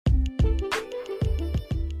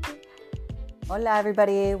Hola,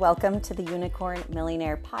 everybody. Welcome to the Unicorn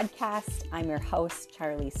Millionaire Podcast. I'm your host,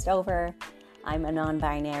 Charlie Stover. I'm a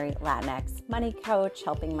non-binary Latinx money coach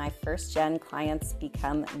helping my first-gen clients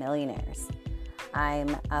become millionaires.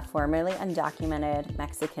 I'm a formerly undocumented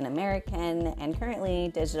Mexican-American and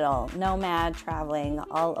currently digital nomad traveling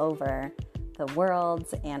all over the world,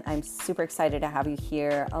 and I'm super excited to have you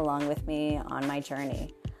here along with me on my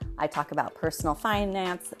journey. I talk about personal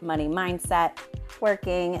finance, money mindset,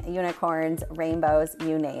 working, unicorns, rainbows,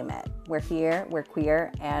 you name it. We're here, we're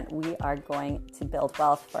queer, and we are going to build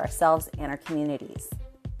wealth for ourselves and our communities.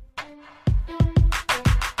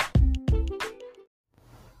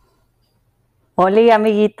 Hola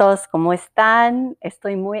amiguitos, ¿cómo están?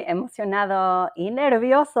 Estoy muy emocionado y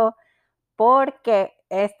nervioso porque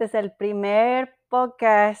este es el primer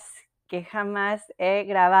podcast que jamás he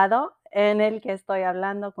grabado en el que estoy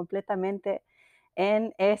hablando completamente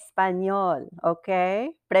en español, ¿ok?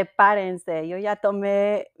 Prepárense, yo ya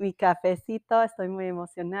tomé mi cafecito, estoy muy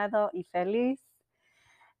emocionado y feliz.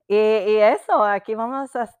 Y eso, aquí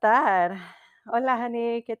vamos a estar. Hola,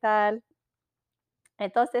 Hani, ¿qué tal?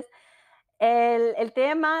 Entonces, el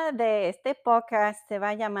tema de este podcast se va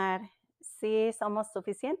a llamar Si somos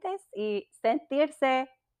suficientes y sentirse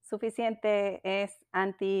suficiente es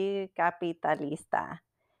anticapitalista.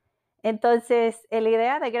 Entonces, la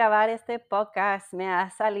idea de grabar este podcast me ha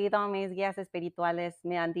salido, mis guías espirituales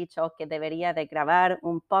me han dicho que debería de grabar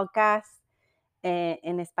un podcast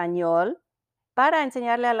en español para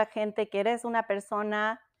enseñarle a la gente que eres una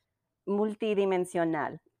persona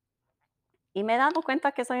multidimensional. Y me he dado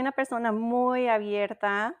cuenta que soy una persona muy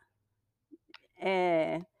abierta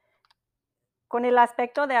con el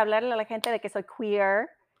aspecto de hablarle a la gente de que soy queer,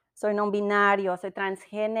 soy no binario, soy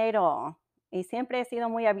transgénero. Y siempre he sido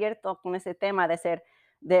muy abierto con ese tema de ser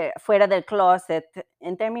fuera del closet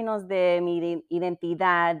en términos de mi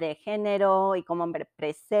identidad de género y cómo me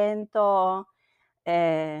presento,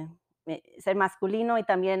 ser masculino y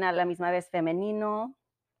también a la misma vez femenino.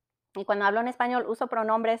 Y cuando hablo en español uso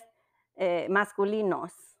pronombres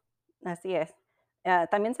masculinos, así es.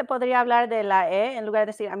 También se podría hablar de la E, en lugar de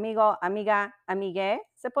decir amigo, amiga, amigue,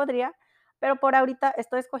 se podría, pero por ahorita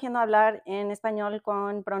estoy escogiendo hablar en español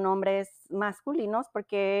con pronombres masculinos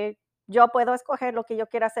porque yo puedo escoger lo que yo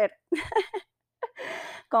quiera hacer,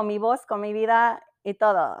 con mi voz, con mi vida y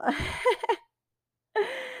todo.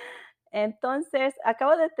 Entonces,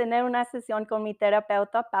 acabo de tener una sesión con mi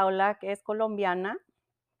terapeuta Paula, que es colombiana,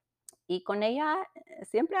 y con ella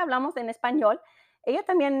siempre hablamos en español. Ella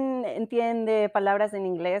también entiende palabras en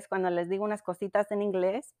inglés cuando les digo unas cositas en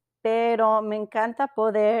inglés, pero me encanta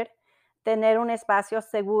poder tener un espacio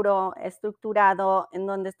seguro, estructurado, en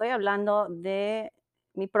donde estoy hablando de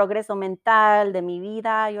mi progreso mental, de mi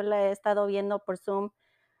vida. Yo la he estado viendo por Zoom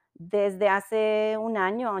desde hace un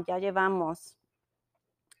año, ya llevamos.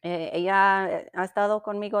 Ella ha estado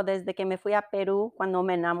conmigo desde que me fui a Perú, cuando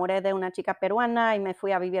me enamoré de una chica peruana y me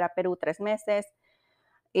fui a vivir a Perú 3 meses.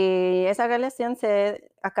 Y esa relación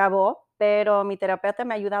se acabó, pero mi terapeuta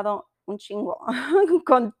me ha ayudado un chingo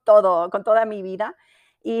con todo, con toda mi vida.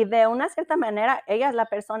 Y de una cierta manera, ella es la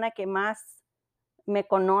persona que más me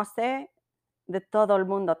conoce de todo el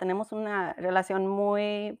mundo. Tenemos una relación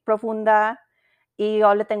muy profunda y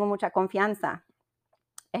yo le tengo mucha confianza.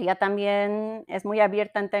 Ella también es muy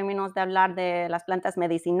abierta en términos de hablar de las plantas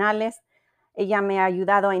medicinales. Ella me ha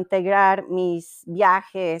ayudado a integrar mis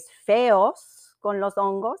viajes feos con los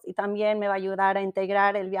hongos y también me va a ayudar a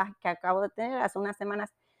integrar el viaje que acabo de tener hace unas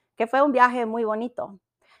semanas, que fue un viaje muy bonito.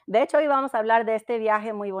 De hecho, hoy vamos a hablar de este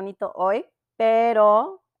viaje muy bonito hoy,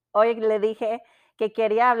 pero hoy le dije que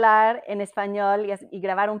quería hablar en español y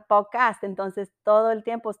grabar un podcast. Entonces, todo el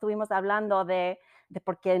tiempo estuvimos hablando de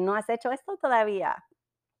por qué no has hecho esto todavía.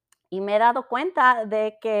 Y me he dado cuenta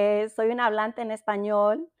de que soy una hablante en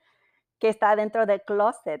español que está dentro del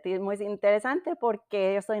closet. Y es muy interesante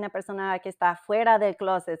porque yo soy una persona que está fuera del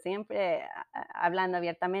closet, siempre hablando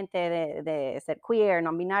abiertamente de ser queer,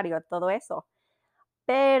 no binario, todo eso.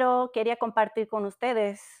 Pero quería compartir con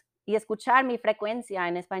ustedes y escuchar mi frecuencia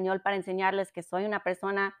en español para enseñarles que soy una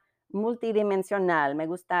persona multidimensional. Me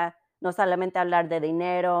gusta no solamente hablar de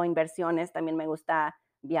dinero, inversiones, también me gusta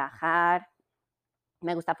viajar,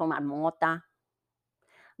 me gusta fumar mota,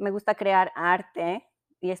 me gusta crear arte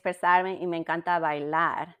y expresarme y me encanta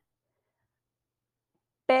bailar.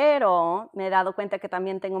 Pero me he dado cuenta que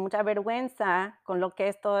también tengo mucha vergüenza con lo que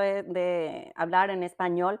esto de hablar en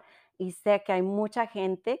español y sé que hay mucha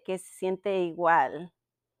gente que se siente igual.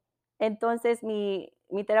 Entonces mi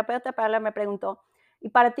terapeuta Paula me preguntó, ¿y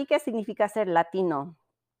para ti qué significa ser latino?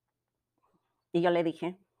 Y yo le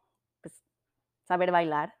dije, pues saber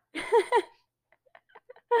bailar.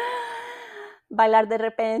 bailar de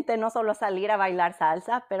repente, no solo salir a bailar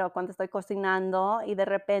salsa, pero cuando estoy cocinando y de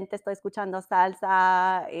repente estoy escuchando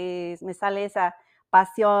salsa, me sale esa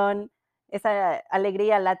pasión, esa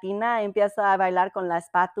alegría latina, empiezo a bailar con la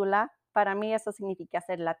espátula. Para mí eso significa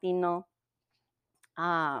ser latino.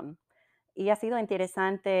 Am, y ha sido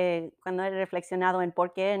interesante cuando he reflexionado en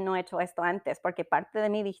por qué no he hecho esto antes, porque parte de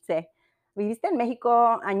mí dice, viviste en México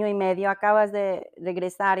año y medio, acabas de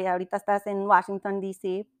regresar y ahorita estás en Washington,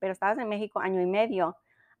 D.C., pero estabas en México año y medio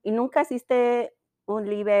y nunca hiciste un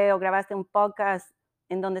live o grabaste un podcast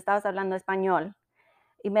en donde estabas hablando español.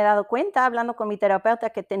 Y me he dado cuenta, hablando con mi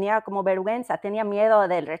terapeuta, que tenía como vergüenza, tenía miedo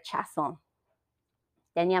del rechazo,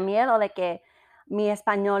 tenía miedo de que mi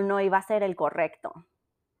español no iba a ser el correcto,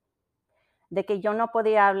 de que yo no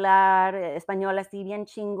podía hablar español así bien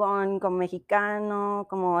chingón como mexicano,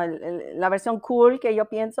 como la versión cool que yo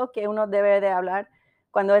pienso que uno debe de hablar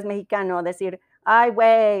cuando es mexicano, decir, ay,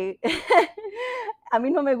 güey. A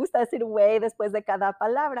mí no me gusta decir güey después de cada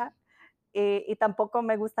palabra y tampoco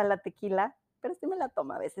me gusta la tequila, pero sí me la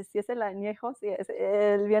tomo a veces, si es el añejo, si es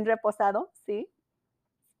el bien reposado, sí,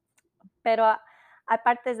 pero hay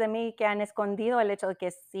partes de mí que han escondido el hecho de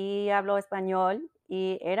que sí hablo español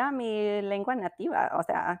y era mi lengua nativa. O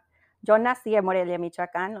sea, yo nací en Morelia,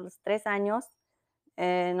 Michoacán, a los 3 años.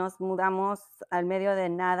 Nos mudamos al medio de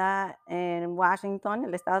nada en Washington,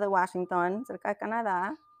 el estado de Washington, cerca de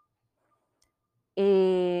Canadá.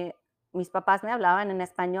 Y mis papás me hablaban en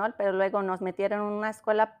español, pero luego nos metieron en una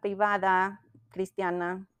escuela privada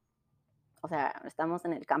cristiana. O sea, estamos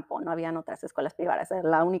en el campo, no habían otras escuelas privadas, era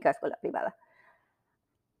la única escuela privada.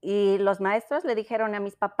 Y los maestros le dijeron a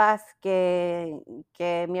mis papás que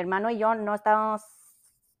mi hermano y yo no estábamos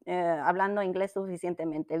hablando inglés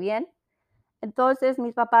suficientemente bien. Entonces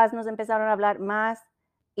mis papás nos empezaron a hablar más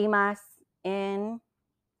y más en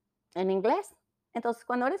inglés. Entonces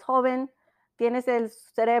cuando eres joven, tienes el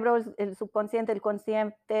cerebro, el subconsciente, el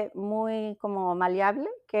consciente muy como maleable,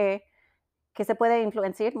 que se puede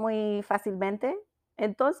influenciar muy fácilmente.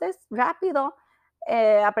 Entonces, rápido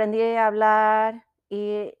aprendí a hablar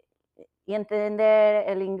y entender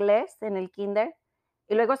el inglés en el kinder.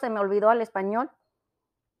 Y luego se me olvidó el español.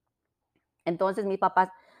 Entonces mis papás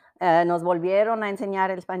nos volvieron a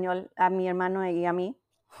enseñar el español a mi hermano y a mí.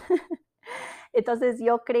 Entonces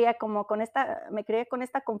yo creía como me creé con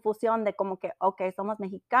esta confusión de como que, ok, somos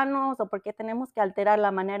mexicanos o por qué tenemos que alterar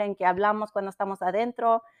la manera en que hablamos cuando estamos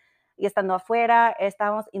adentro y estando afuera,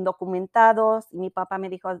 estamos indocumentados. Y mi papá me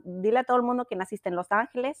dijo, dile a todo el mundo que naciste en Los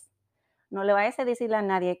Ángeles, no le vayas a decirle a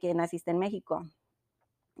nadie que naciste en México.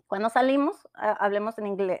 Cuando salimos, hablemos en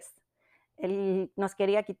inglés. Él nos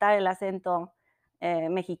quería quitar el acento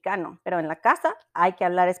mexicano, pero en la casa hay que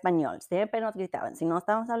hablar español. Siempre nos gritaban, si no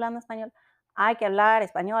estamos hablando español, hay que hablar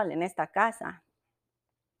español en esta casa.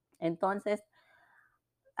 Entonces,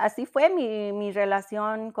 así fue mi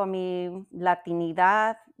relación con mi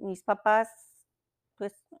latinidad. Mis papás,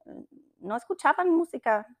 pues, no escuchaban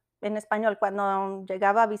música en español. Cuando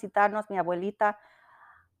llegaba a visitarnos mi abuelita,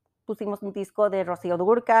 pusimos un disco de Rocío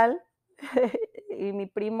Dúrcal y mi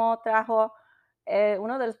primo trajo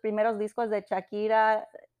uno de los primeros discos de Shakira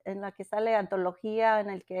en la que sale antología, en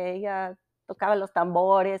el que ella tocaba los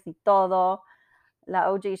tambores y todo,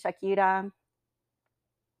 la OG Shakira.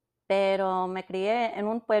 Pero me crié en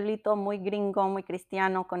un pueblito muy gringo, muy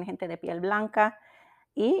cristiano, con gente de piel blanca.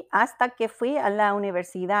 Y hasta que fui a la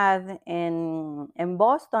universidad en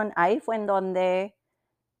Boston, ahí fue en donde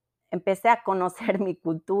empecé a conocer mi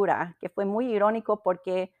cultura, que fue muy irónico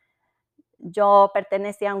porque yo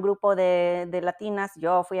pertenecía a un grupo de latinas,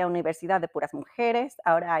 yo fui a universidad de puras mujeres,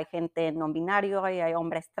 ahora hay gente no binario y hay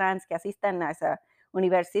hombres trans que asisten a esa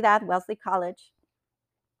universidad, Wellesley College,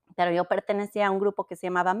 pero yo pertenecía a un grupo que se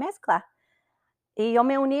llamaba Mezcla. Y yo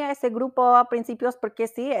me uní a ese grupo a principios porque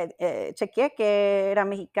sí, chequeé que era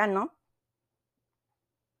mexicano.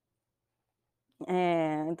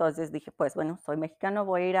 Entonces dije, pues bueno, soy mexicano,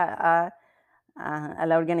 voy a ir a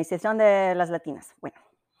la organización de las latinas. Bueno,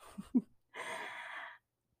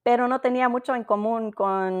 pero no tenía mucho en común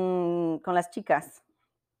con las chicas,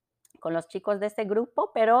 con los chicos de ese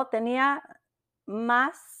grupo, pero tenía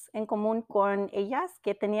más en común con ellas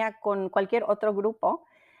que tenía con cualquier otro grupo.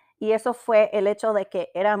 Y eso fue el hecho de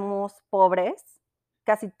que éramos pobres.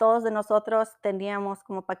 Casi todos de nosotros teníamos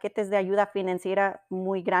como paquetes de ayuda financiera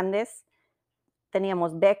muy grandes,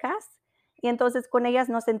 teníamos becas, y entonces con ellas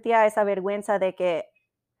no sentía esa vergüenza de que,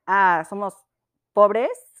 somos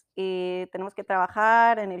pobres y tenemos que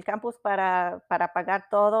trabajar en el campus para pagar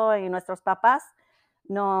todo y nuestros papás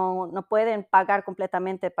no pueden pagar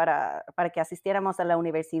completamente para que asistiéramos a la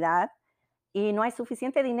universidad. y no hay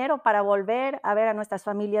suficiente dinero para volver a ver a nuestras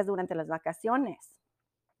familias durante las vacaciones.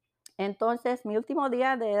 Entonces, mi último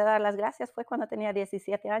día de dar las gracias fue cuando tenía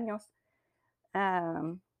 17 años,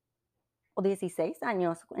 am, o 16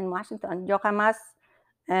 años en Washington. Yo jamás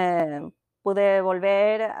eh, pude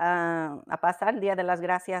volver a pasar el Día de las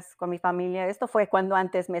Gracias con mi familia. Esto fue cuando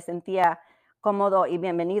antes me sentía cómodo y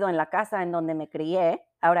bienvenido en la casa en donde me crié.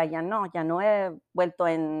 Ahora ya no he vuelto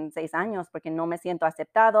en 6 años porque no me siento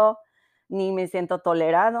aceptado ni me siento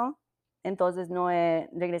tolerado. Entonces no he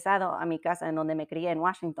regresado a mi casa en donde me crié en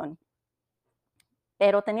Washington.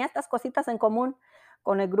 Pero tenía estas cositas en común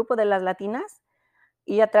con el grupo de las latinas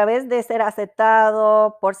y a través de ser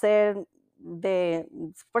aceptado por ser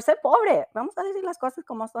pobre, vamos a decir las cosas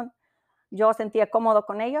como son, yo sentía cómodo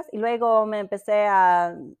con ellos y luego me empecé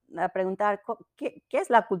a preguntar, ¿qué es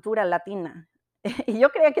la cultura latina? Y yo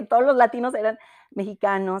creía que todos los latinos eran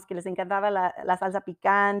mexicanos, que les encantaba la salsa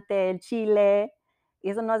picante, el chile, y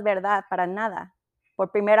eso no es verdad para nada.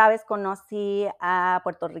 Por primera vez conocí a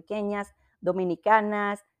puertorriqueñas,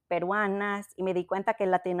 dominicanas, peruanas, y me di cuenta que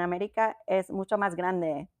Latinoamérica es mucho más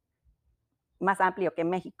grande, más amplio que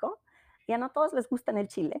México. Y a no todos les gustan el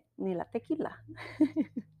chile ni la tequila.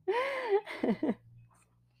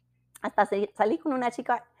 Hasta salí con una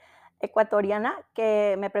chica ecuatoriana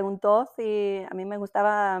que me preguntó si a mí me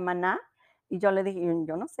gustaba Maná y yo le dije,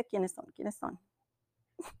 yo no sé quiénes son.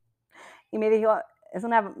 Y me dijo, es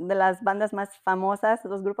una de las bandas más famosas,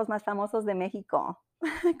 los grupos más famosos de México.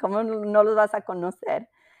 ¿Cómo no los vas a conocer?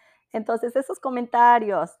 Entonces, esos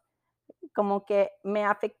comentarios como que me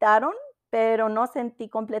afectaron, pero no sentí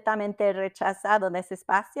completamente rechazado de ese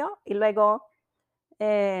espacio. Y luego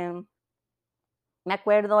eh, me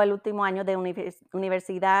acuerdo el último año de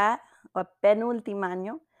universidad, o penúltimo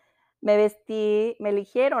año, me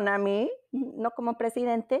eligieron a mí, no como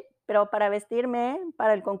presidente, pero para vestirme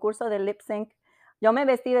para el concurso de lip sync. Yo me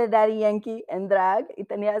vestí de Daddy Yankee en drag y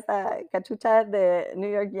tenía esa cachucha de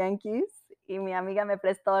New York Yankees y mi amiga me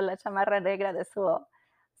prestó la chamarra negra de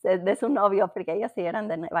su novio, porque ellos sí eran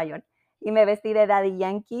de Nueva York. Y me vestí de Daddy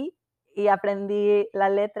Yankee y aprendí la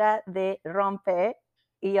letra de Rompe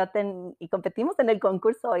y competimos en el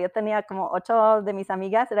concurso. Yo tenía como 8 de mis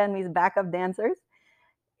amigas, eran mis backup dancers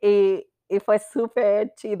y fue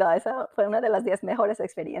súper chido. Esa fue una de las 10 mejores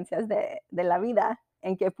experiencias de la vida,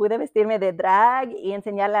 en que pude vestirme de drag y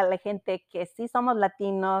enseñarle a la gente que sí somos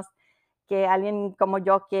latinos, que alguien como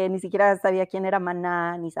yo que ni siquiera sabía quién era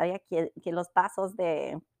Maná, ni sabía que los pasos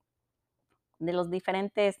de los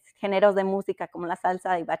diferentes géneros de música, como la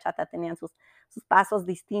salsa y bachata, tenían sus pasos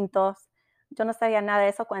distintos. Yo no sabía nada de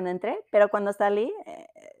eso cuando entré, pero cuando salí,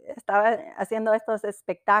 estaba haciendo estos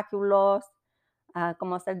espectáculos,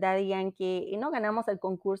 como ser Daddy Yankee, y no ganamos el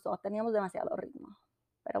concurso, teníamos demasiado ritmo,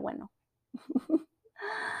 pero bueno.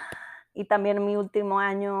 Y también en mi último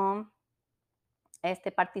año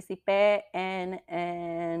participé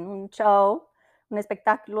en un show, un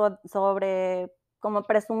espectáculo sobre cómo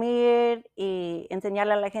presumir y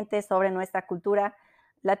enseñarle a la gente sobre nuestra cultura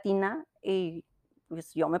latina. Y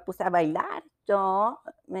pues yo me puse a bailar. Yo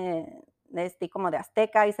me vestí como de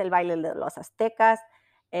azteca, hice el baile de los aztecas,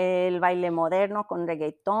 el baile moderno con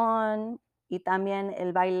reggaetón y también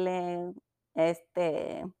el baile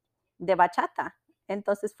de bachata.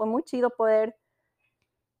 Entonces fue muy chido poder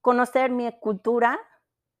conocer mi cultura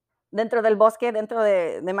dentro del bosque, dentro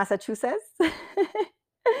de Massachusetts,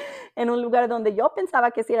 en un lugar donde yo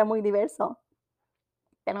pensaba que sí era muy diverso.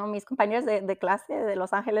 Pero mis compañeros de clase de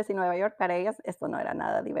Los Ángeles y Nueva York, para ellas esto no era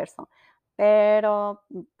nada diverso. Pero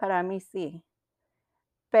para mí sí.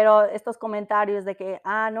 Pero estos comentarios de que,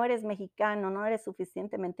 no eres mexicano, no eres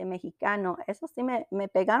suficientemente mexicano, eso sí me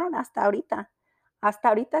pegaron hasta ahorita. Hasta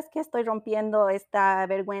ahorita es que estoy rompiendo esta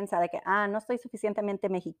vergüenza de que, no soy suficientemente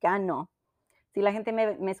mexicano. Si la gente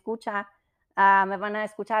me escucha, me van a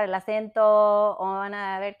escuchar el acento o van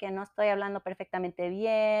a ver que no estoy hablando perfectamente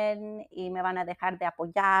bien y me van a dejar de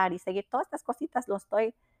apoyar y seguir. Todas estas cositas lo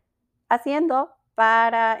estoy haciendo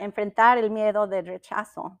para enfrentar el miedo del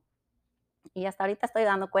rechazo. Y hasta ahorita estoy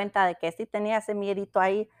dando cuenta de que sí tenía ese miedito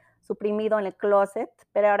ahí suprimido en el closet,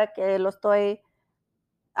 pero ahora que lo estoy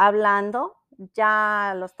hablando,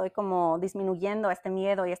 ya lo estoy como disminuyendo este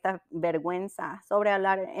miedo y esta vergüenza sobre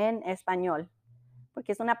hablar en español,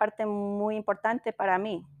 porque es una parte muy importante para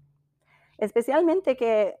mí. Especialmente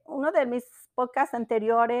que uno de mis podcasts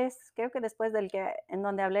anteriores, creo que después en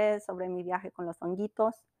donde hablé sobre mi viaje con los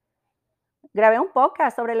honguitos, grabé un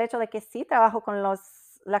podcast sobre el hecho de que sí trabajo con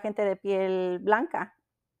la gente de piel blanca,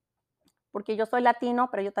 porque yo soy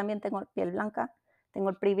latino, pero yo también tengo piel blanca. Tengo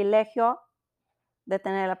el privilegio de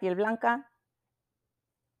tener la piel blanca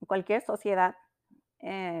en cualquier sociedad.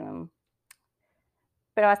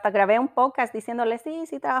 pero hasta grabé un podcast diciéndole: "Sí,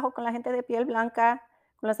 sí trabajo con la gente de piel blanca,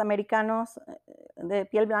 con los americanos, de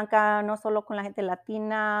piel blanca, no solo con la gente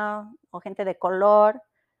latina o gente de color".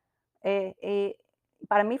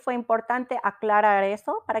 Para mí fue importante aclarar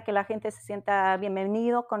eso para que la gente se sienta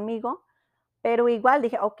bienvenido conmigo, pero igual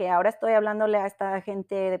dije: "Okey, ahora estoy hablándole a esta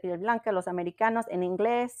gente de piel blanca, los americanos, en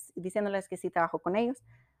inglés, diciéndoles que sí trabajo con ellos.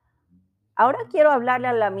 Ahora quiero hablarle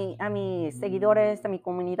a mis seguidores, a mi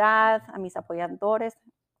comunidad, a mis apoyadores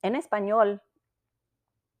en español,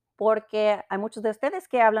 porque hay muchos de ustedes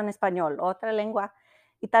que hablan español, otra lengua,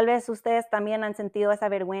 y tal vez ustedes también han sentido esa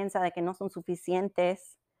vergüenza de que no son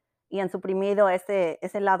suficientes y han suprimido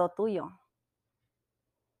ese lado tuyo.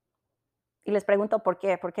 Y les pregunto, ¿por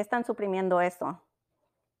qué están suprimiendo eso?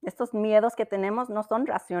 Estos miedos que tenemos no son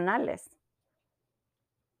racionales,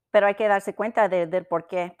 pero hay que darse cuenta del por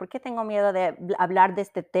qué. ¿Por qué tengo miedo de hablar de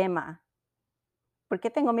este tema? ¿Por qué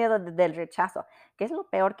tengo miedo del rechazo? ¿Qué es lo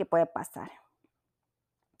peor que puede pasar?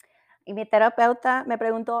 Y mi terapeuta me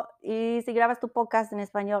preguntó, ¿y si grabas tu podcast en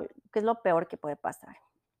español, qué es lo peor que puede pasar?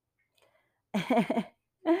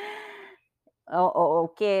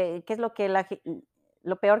 O qué es lo que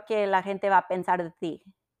lo peor que la gente va a pensar de ti.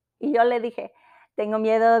 Y yo le dije, tengo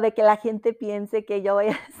miedo de que la gente piense que yo voy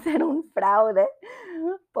a ser un fraude,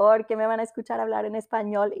 porque me van a escuchar hablar en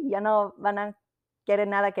español y ya no van a querer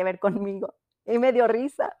nada que ver conmigo. Y me dio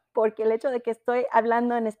risa, porque el hecho de que estoy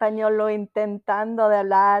hablando en español o intentando de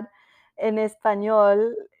hablar en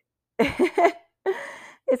español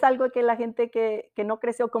es algo que la gente que no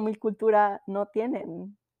creció con mi cultura no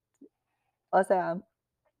tienen. O sea,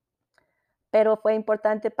 pero fue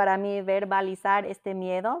importante para mí verbalizar este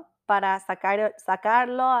miedo para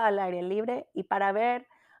sacarlo al aire libre y para ver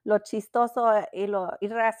lo chistoso y lo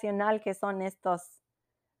irracional que son estos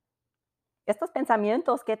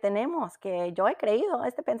pensamientos que tenemos, que yo he creído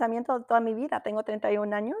este pensamiento toda mi vida. Tengo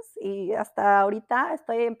 31 años y hasta ahorita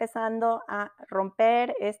estoy empezando a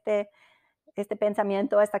romper este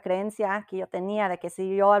pensamiento, esta creencia que yo tenía de que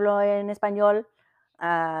si yo hablo en español,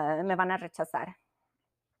 me van a rechazar.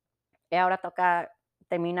 Y ahora toca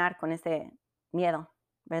terminar con ese miedo,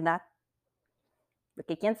 ¿verdad?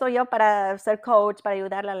 Porque ¿quién soy yo para ser coach, para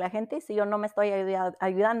ayudarle a la gente si yo no me estoy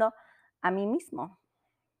ayudando a mí mismo?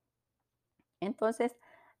 Entonces,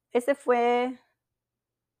 ese fue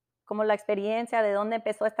como la experiencia de dónde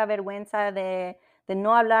empezó esta vergüenza de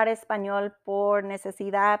no hablar español por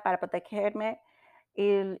necesidad para protegerme.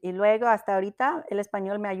 Y luego hasta ahorita el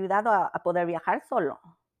español me ha ayudado a poder viajar solo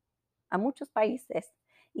a muchos países.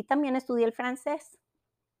 Y también estudié el francés.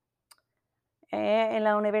 En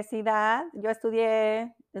la universidad yo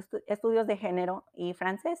estudié estudios de género y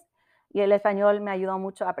francés, y el español me ayudó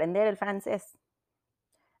mucho a aprender el francés.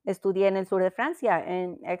 Estudié en el sur de Francia,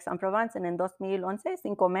 en Aix-en-Provence, en el 2011,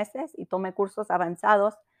 5 meses, y tomé cursos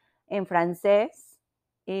avanzados en francés,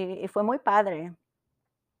 y fue muy padre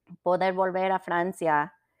poder volver a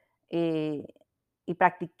Francia y y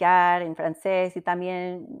practicar en francés. Y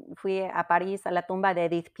también fui a París a la tumba de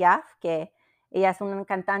Edith Piaf, que ella es una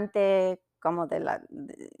cantante como de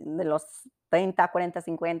los 30, 40,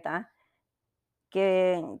 50,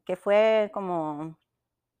 que fue como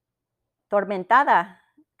tormentada.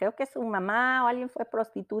 Creo que su mamá o alguien fue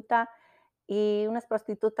prostituta y unas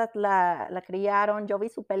prostitutas la criaron. Yo vi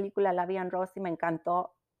su película, La vi en Rose, y me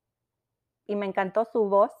encantó su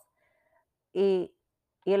voz. Y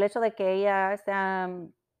y el hecho de que ella se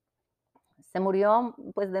murió,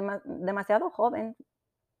 pues, demasiado joven,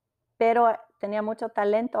 pero tenía mucho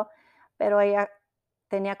talento, pero ella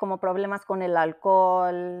tenía como problemas con el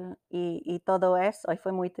alcohol y todo eso, y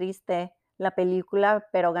fue muy triste la película,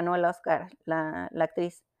 pero ganó el Oscar la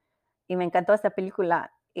actriz. Y me encantó esta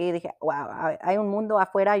película, y dije: "Guau, hay un mundo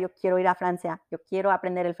afuera, yo quiero ir a Francia, yo quiero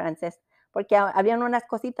aprender el francés", porque habían unas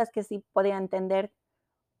cositas que sí podía entender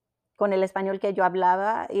con el español que yo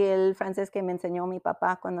hablaba y el francés que me enseñó mi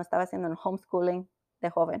papá cuando estaba haciendo el homeschooling de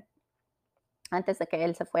joven, antes de que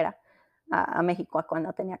él se fuera a México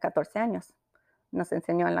cuando tenía 14 años. Nos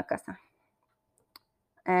enseñó en la casa.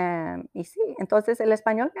 Y sí, entonces el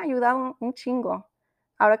español me ha ayudado un chingo.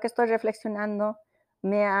 Ahora que estoy reflexionando,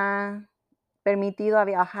 me ha permitido a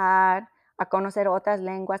viajar, a conocer otras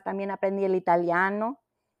lenguas. También aprendí el italiano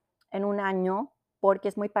en un año, porque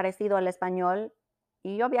es muy parecido al español.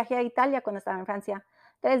 Y yo viajé a Italia cuando estaba en Francia.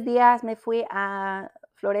 3 días me fui a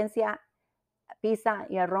Florencia, a Pisa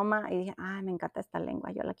y a Roma, y dije: "Ay, me encanta esta lengua,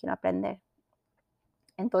 yo la quiero aprender".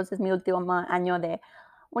 Entonces, mi último año de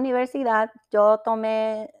universidad, yo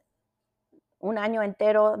tomé un año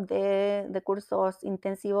entero de cursos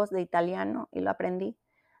intensivos de italiano y lo aprendí.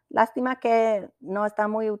 Lástima que no está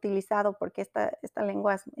muy utilizado porque esta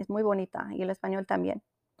lengua es muy bonita y el español también.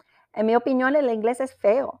 En mi opinión, el inglés es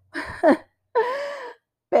feo,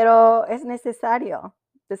 pero es necesario.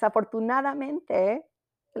 Desafortunadamente,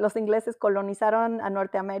 los ingleses colonizaron a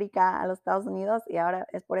Norteamérica, a los Estados Unidos, y ahora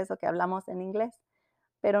es por eso que hablamos en inglés.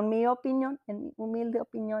 Pero en mi opinión, en mi humilde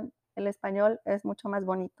opinión, el español es mucho más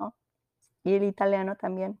bonito y el italiano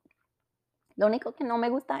también. Lo único que no me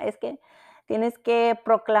gusta es que tienes que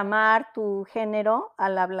proclamar tu género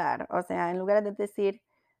al hablar. O sea, en lugar de decir,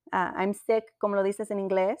 I'm sick, como lo dices en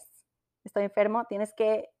inglés, estoy enfermo, tienes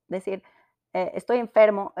que decir, estoy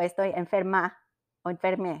enfermo, estoy enferma o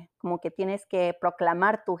enferme. Como que tienes que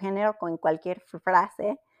proclamar tu género con cualquier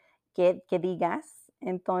frase que digas.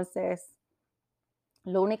 Entonces,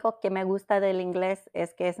 lo único que me gusta del inglés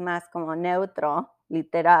es que es más como neutro,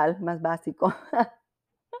 literal, más básico.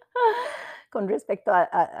 Con respecto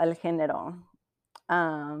al género.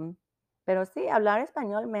 Am, pero sí, hablar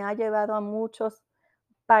español me ha llevado a muchos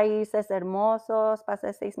países hermosos.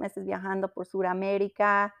 Pasé 6 meses viajando por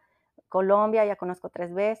Suramérica, Colombia, ya conozco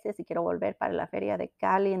 3 veces y quiero volver para la feria de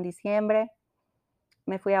Cali en diciembre.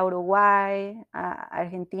 Me fui a Uruguay, a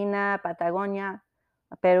Argentina, Patagonia,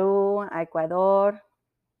 a Perú, a Ecuador.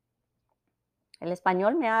 El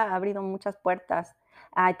español me ha abrido muchas puertas.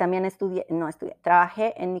 También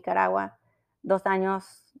trabajé en Nicaragua 2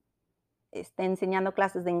 años enseñando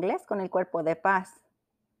clases de inglés con el Cuerpo de Paz.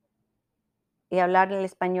 Y hablar el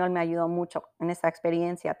español me ayudó mucho en esa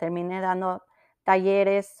experiencia. Terminé dando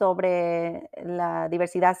talleres sobre la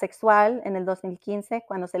diversidad sexual en el 2015,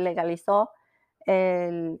 cuando se legalizó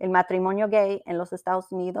el matrimonio gay en los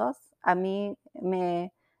Estados Unidos. A mí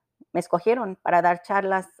me escogieron para dar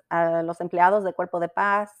charlas a los empleados del Cuerpo de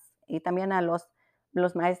Paz y también a los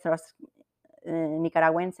maestros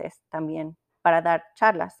nicaragüenses también para dar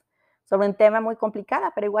charlas sobre un tema muy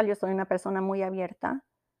complicado, pero igual yo soy una persona muy abierta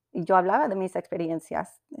y yo hablaba de mis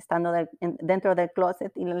experiencias estando dentro del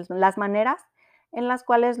closet y las maneras en las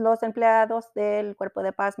cuales los empleados del Cuerpo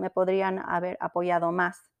de Paz me podrían haber apoyado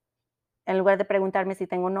más. En lugar de preguntarme si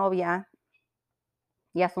tengo novia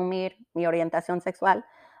y asumir mi orientación sexual,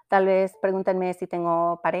 tal vez pregúntenme si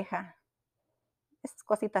tengo pareja. Esas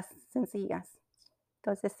cositas sencillas.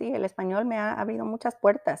 Entonces, sí, el español me ha abrido muchas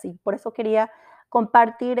puertas y por eso quería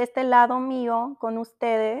compartir este lado mío con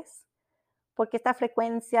ustedes, porque esta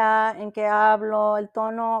frecuencia en que hablo, el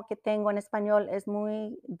tono que tengo en español es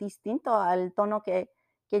muy distinto al tono que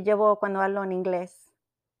llevo cuando hablo en inglés.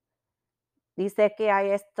 Dice que hay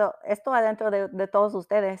esto adentro de todos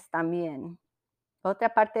ustedes también.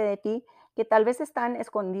 Otra parte de ti que tal vez están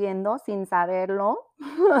escondiendo sin saberlo.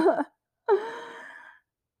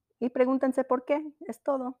 Y pregúntense por qué, es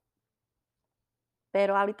todo.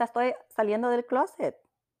 Pero ahorita estoy saliendo del closet,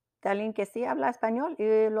 de alguien que sí habla español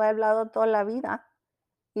y lo he hablado toda la vida.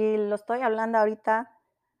 Y lo estoy hablando ahorita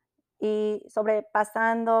y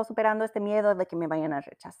superando este miedo de que me vayan a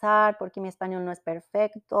rechazar porque mi español no es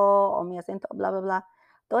perfecto o mi acento, bla, bla, bla.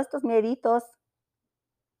 Todos estos mieditos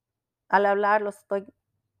al hablar los estoy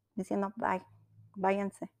diciendo, bye,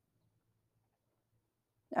 váyanse,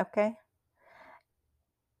 ¿ok?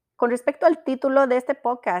 Con respecto al título de este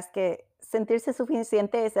podcast, que sentirse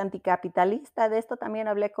suficiente es anticapitalista, de esto también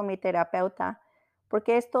hablé con mi terapeuta,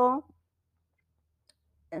 porque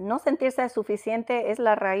no sentirse suficiente es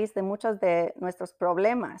la raíz de muchos de nuestros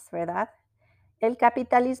problemas, ¿verdad? El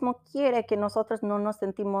capitalismo quiere que nosotros no nos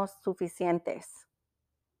sentimos suficientes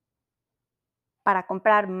para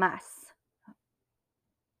comprar más,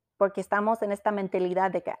 porque estamos en esta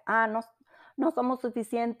mentalidad de que, no somos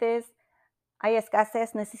suficientes, hay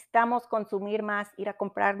escasez, necesitamos consumir más, ir a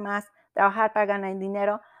comprar más, trabajar para ganar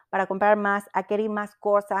dinero, para comprar más, adquirir más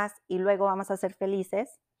cosas y luego vamos a ser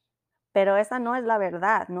felices. Pero esa no es la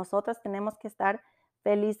verdad. Nosotros tenemos que estar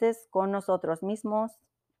felices con nosotros mismos.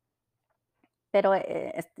 Pero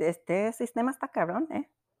este sistema está cabrón,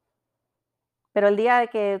 ¿eh? Pero el día de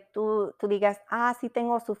que tú digas, sí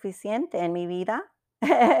tengo suficiente en mi vida,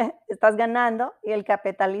 estás ganando y el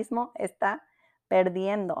capitalismo está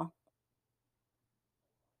perdiendo.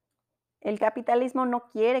 El capitalismo no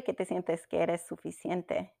quiere que te sientes que eres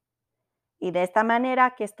suficiente. Y de esta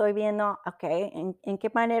manera que estoy viendo, ¿en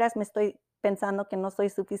qué maneras me estoy pensando que no soy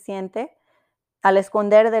suficiente? Al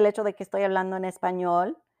esconder del hecho de que estoy hablando en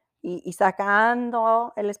español y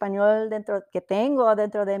sacando el español que tengo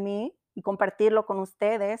dentro de mí y compartirlo con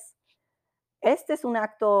ustedes. Este es un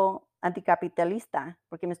acto anticapitalista,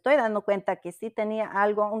 porque me estoy dando cuenta que sí tenía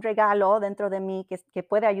algo, un regalo dentro de mí que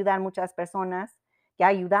puede ayudar a muchas personas, que ha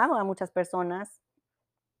ayudado a muchas personas,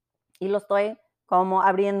 y lo estoy como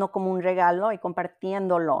abriendo como un regalo y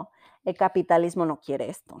compartiéndolo. El capitalismo no quiere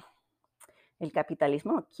esto. El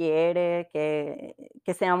capitalismo no quiere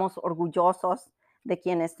que seamos orgullosos de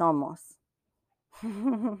quienes somos.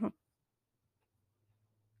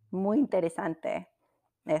 Muy interesante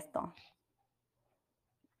esto.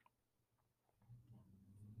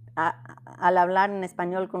 Al hablar en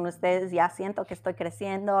español con ustedes ya siento que estoy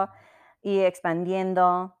creciendo y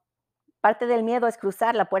expandiendo. Parte del miedo es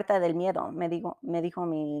cruzar la puerta del miedo, me dijo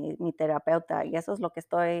mi terapeuta, y eso es lo que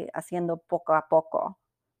estoy haciendo poco a poco,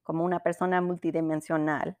 como una persona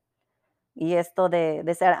multidimensional. Y esto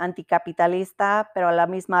de ser anticapitalista, pero a la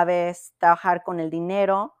misma vez trabajar con el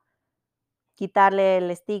dinero, quitarle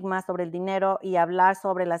el estigma sobre el dinero y hablar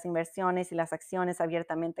sobre las inversiones y las acciones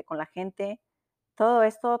abiertamente con la gente. Todo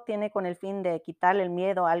esto tiene con el fin de quitarle el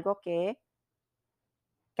miedo a algo que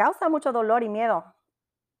causa mucho dolor y miedo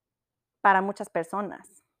para muchas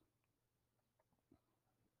personas.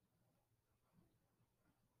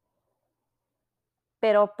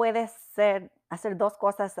 Pero puedes hacer 2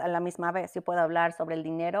 cosas a la misma vez. Yo puedo hablar sobre el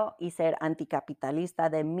dinero y ser anticapitalista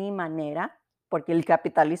de mi manera, porque el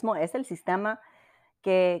capitalismo es el sistema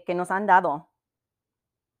que nos han dado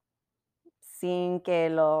sin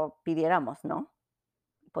que lo pidiéramos, ¿no?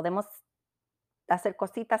 Podemos hacer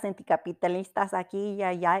cositas anticapitalistas aquí y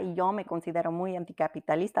allá, y yo me considero muy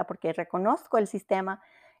anticapitalista porque reconozco el sistema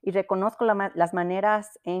y reconozco las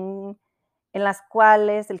maneras en las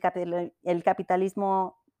cuales el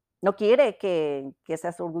capitalismo no quiere que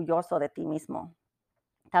seas orgulloso de ti mismo.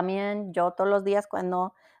 También yo todos los días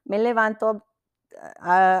cuando me levanto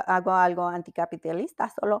hago algo anticapitalista,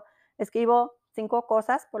 solo escribo 5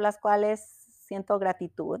 cosas por las cuales siento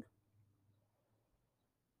gratitud.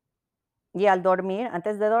 Y al dormir,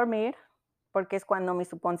 antes de dormir, porque es cuando mi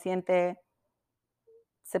subconsciente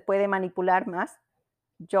se puede manipular más,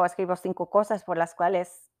 yo escribo 5 cosas por las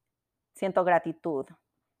cuales siento gratitud,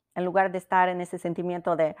 en lugar de estar en ese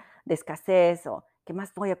sentimiento de escasez o qué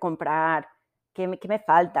más voy a comprar, qué me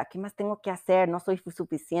falta, qué más tengo que hacer, no soy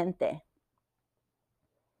suficiente.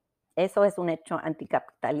 Eso es un hecho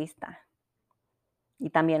anticapitalista. Y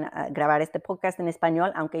también grabar este podcast en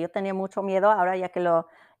español, aunque yo tenía mucho miedo, ahora ya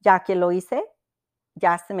que lo hice,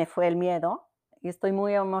 ya se me fue el miedo y estoy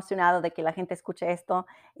muy emocionado de que la gente escuche esto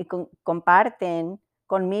y comparten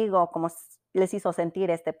conmigo cómo les hizo sentir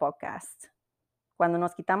este podcast. Cuando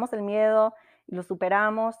nos quitamos el miedo y lo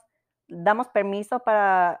superamos, damos permiso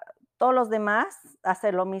para todos los demás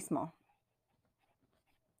hacer lo mismo.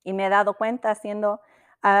 Y me he dado cuenta, siendo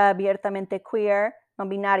abiertamente queer, no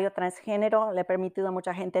binario, transgénero, le he permitido a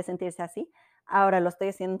mucha gente sentirse así. Ahora lo estoy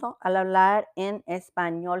haciendo al hablar en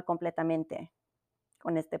español completamente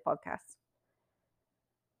con este podcast.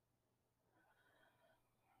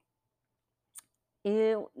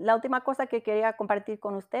 Y la última cosa que quería compartir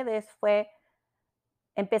con ustedes fue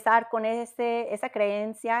empezar con esa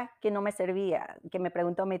creencia que no me servía, que me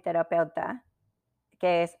preguntó mi terapeuta,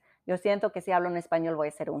 que es, yo siento que si hablo en español voy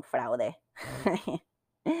a ser un fraude,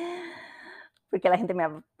 porque la gente me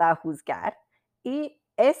va a juzgar. Y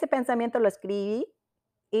ese pensamiento lo escribí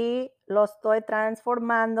y lo estoy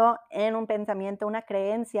transformando en un pensamiento, una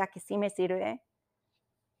creencia que sí me sirve.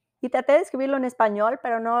 Y traté de escribirlo en español,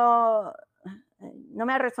 pero no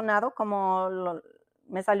me ha resonado como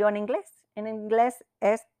me salió en inglés. En inglés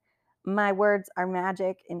es My words are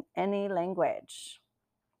magic in any language.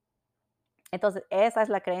 Entonces, esa es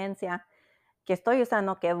la creencia que estoy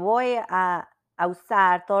usando, que voy a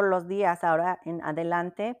usar todos los días ahora en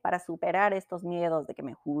adelante para superar estos miedos de que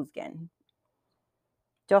me juzguen.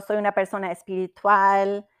 Yo soy una persona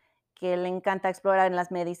espiritual que le encanta explorar en las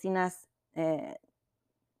medicinas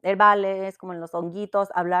herbales, como en los honguitos,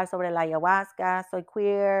 hablar sobre la ayahuasca, soy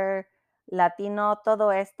queer, latino,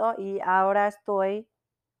 todo esto, y ahora estoy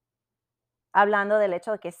hablando del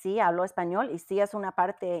hecho de que sí hablo español y sí es una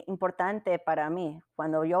parte importante para mí.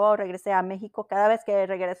 Cuando yo regresé a México, cada vez que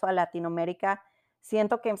regreso a Latinoamérica,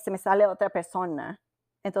 siento que se me sale otra persona.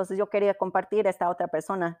 Entonces yo quería compartir esta otra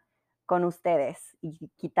persona con ustedes y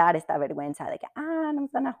quitar esta vergüenza de que, no me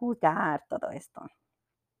van a juzgar, todo esto.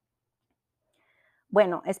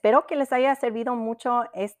 Bueno, espero que les haya servido mucho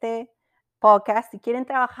este podcast. Si quieren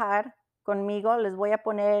trabajar conmigo, les voy a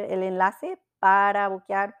poner el enlace para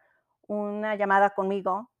buquear una llamada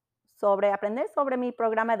conmigo sobre aprender sobre mi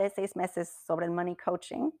programa de 6 meses sobre el money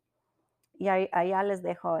coaching. Y allá les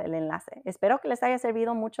dejo el enlace. Espero que les haya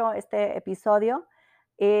servido mucho este episodio.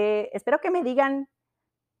 Espero que me digan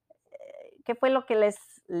qué fue lo que les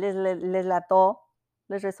lató,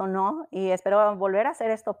 les resonó y espero volver a hacer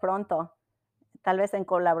esto pronto, tal vez en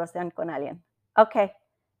colaboración con alguien. Ok,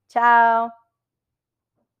 chao.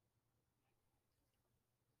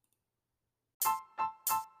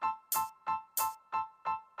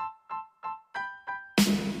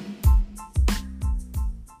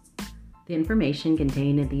 The information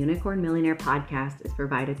contained in the Unicorn Millionaire podcast is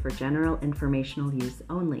provided for general informational use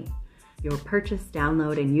only. Your purchase,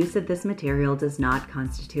 download, and use of this material does not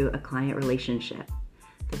constitute a client relationship.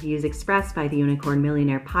 The views expressed by the Unicorn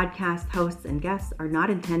Millionaire podcast hosts and guests are not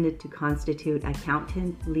intended to constitute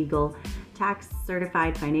accountant, legal, tax,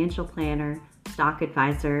 certified financial planner, stock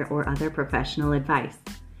advisor, or other professional advice.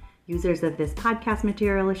 Users of this podcast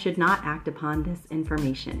material should not act upon this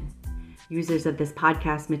information. Users of this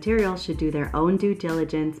podcast material should do their own due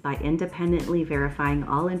diligence by independently verifying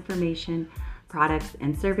all information, products,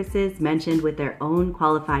 and services mentioned with their own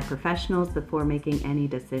qualified professionals before making any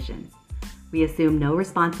decisions. We assume no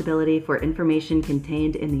responsibility for information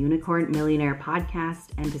contained in the Unicorn Millionaire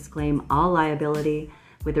podcast and disclaim all liability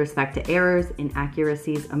with respect to errors,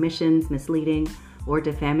 inaccuracies, omissions, misleading, or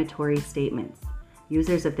defamatory statements.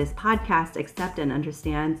 Users of this podcast accept and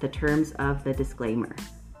understand the terms of the disclaimer.